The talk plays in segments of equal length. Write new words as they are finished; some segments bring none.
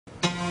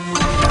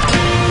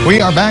We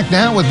are back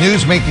now with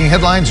news making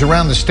headlines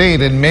around the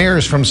state, and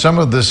mayors from some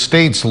of the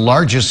state's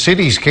largest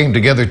cities came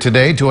together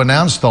today to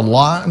announce the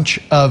launch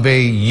of a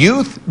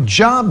Youth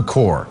Job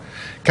Corps.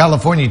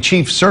 California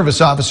Chief Service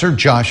Officer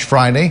Josh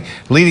Friday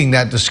leading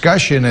that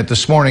discussion at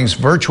this morning's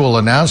virtual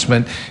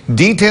announcement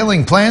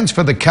detailing plans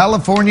for the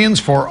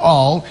Californians for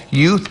All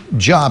Youth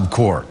Job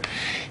Corps.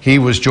 He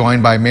was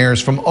joined by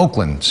mayors from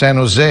Oakland, San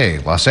Jose,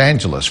 Los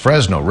Angeles,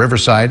 Fresno,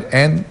 Riverside,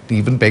 and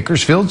even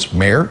Bakersfield's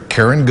Mayor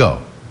Karen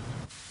Go.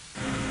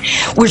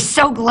 We're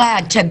so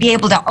glad to be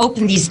able to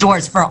open these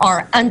doors for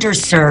our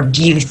underserved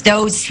youth,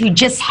 those who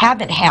just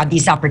haven't had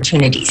these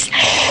opportunities.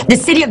 The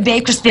city of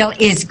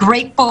Bakersfield is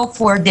grateful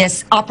for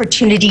this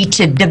opportunity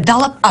to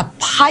develop a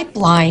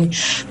pipeline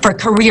for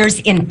careers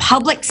in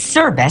public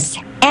service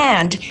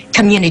and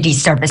community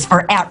service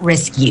for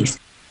at-risk youth.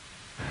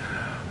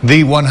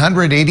 The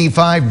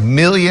 $185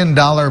 million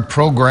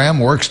program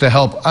works to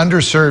help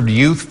underserved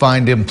youth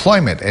find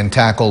employment and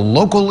tackle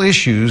local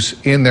issues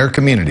in their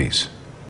communities.